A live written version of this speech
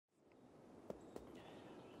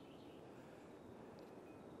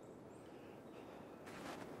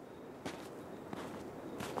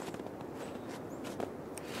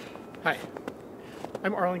Hi,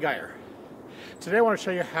 I'm Arlen Geyer. Today I want to show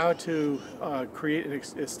you how to create and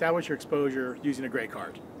establish your exposure using a gray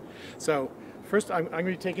card. So first I'm going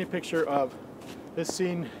to be taking a picture of this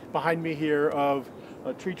scene behind me here of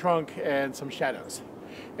a tree trunk and some shadows.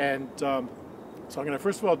 And so I'm going to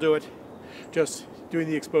first of all do it just doing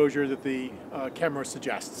the exposure that the camera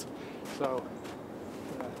suggests. So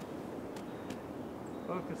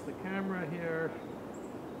focus the camera here.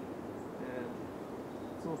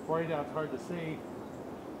 It's a little bright out, hard to see.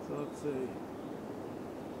 So let's see.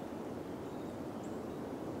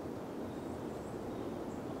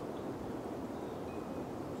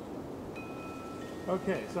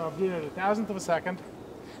 Okay, so I'm doing it at 1,000th of a second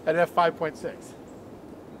at f5.6. So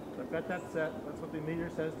I've got that set. That's what the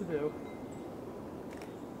meter says to do.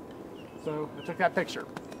 So I took that picture.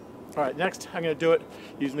 All right, next I'm going to do it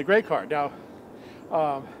using the gray card. Now,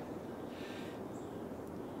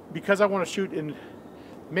 because I want to shoot in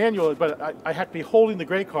manual, but I have to be holding the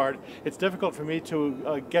gray card. It's difficult for me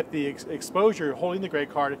to get the exposure holding the gray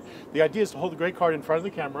card. The idea is to hold the gray card in front of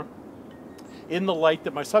the camera in the light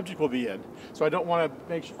that my subject will be in. So I don't want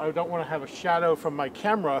to have a shadow from my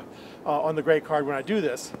camera on the gray card when I do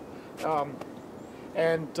this,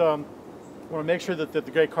 and want to make sure that the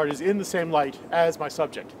gray card is in the same light as my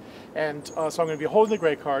subject. And so I'm going to be holding the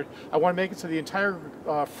gray card. I want to make it so the entire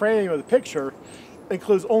frame of the picture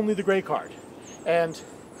includes only the gray card. And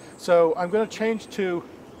so I'm going to change to,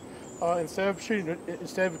 instead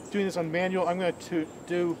of doing this on manual, I'm going to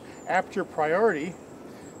do aperture priority,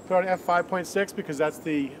 put on f5.6 because that's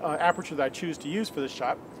the aperture that I choose to use for this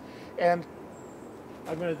shot. And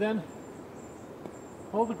I'm going to then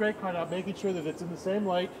hold the gray card out, making sure that it's in the same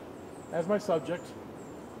light as my subject,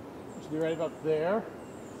 which will be right about there.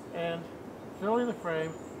 And filling the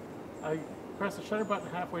frame, I press the shutter button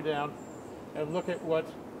halfway down and look at what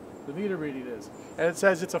the meter reading is. And it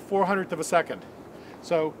says it's a 400th of a second.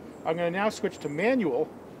 So I'm going to now switch to manual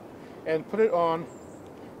and put it on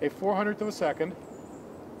a 400th of a second.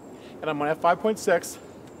 And I'm on f5.6.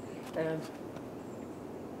 And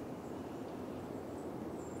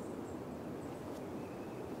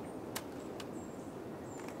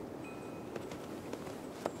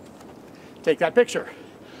take that picture.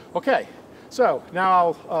 Okay, so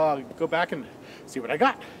now I'll go back and see what I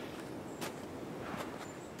got.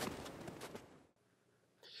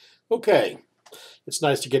 Okay, it's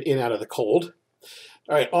nice to get in out of the cold.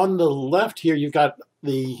 All right, on the left here, you've got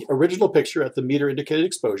the original picture at the meter indicated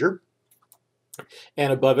exposure,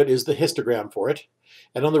 and above it is the histogram for it.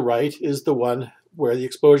 And on the right is the one where the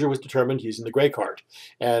exposure was determined using the gray card,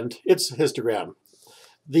 and it's a histogram.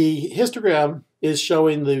 The histogram is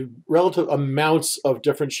showing the relative amounts of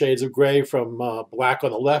different shades of gray from black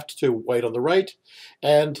on the left to white on the right.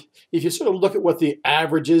 And if you sort of look at what the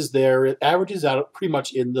average is there, it averages out pretty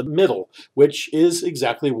much in the middle, which is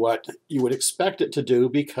exactly what you would expect it to do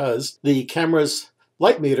because the camera's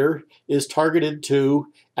light meter is targeted to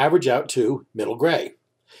average out to middle gray.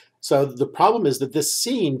 So the problem is that this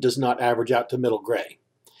scene does not average out to middle gray.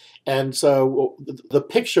 And so the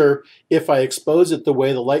picture, if I expose it the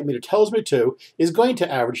way the light meter tells me to, is going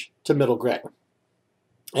to average to middle gray.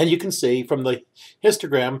 And you can see from the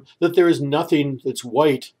histogram that there is nothing that's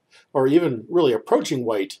white or even really approaching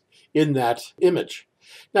white in that image.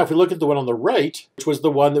 Now, if we look at the one on the right, which was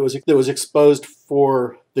the one that was exposed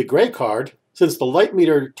for the gray card, since the light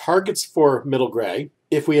meter targets for middle gray,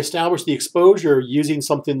 if we establish the exposure using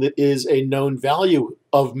something that is a known value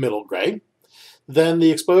of middle gray, then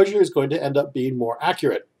the exposure is going to end up being more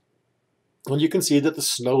accurate. And you can see that the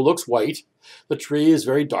snow looks white. The tree is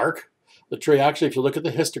very dark. The tree, actually, if you look at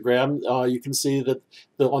the histogram, you can see that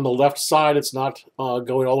on the left side, it's not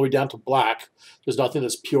going all the way down to black. There's nothing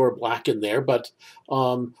that's pure black in there. But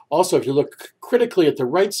also, if you look critically at the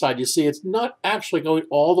right side, you see it's not actually going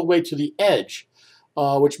all the way to the edge,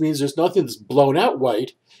 which means there's nothing that's blown out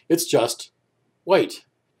white. It's just white.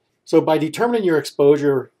 So by determining your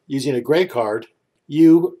exposure using a gray card,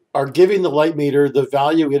 you are giving the light meter the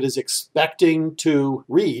value it is expecting to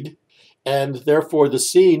read, and therefore the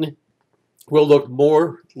scene will look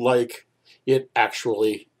more like it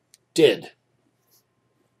actually did.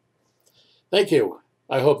 Thank you.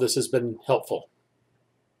 I hope this has been helpful.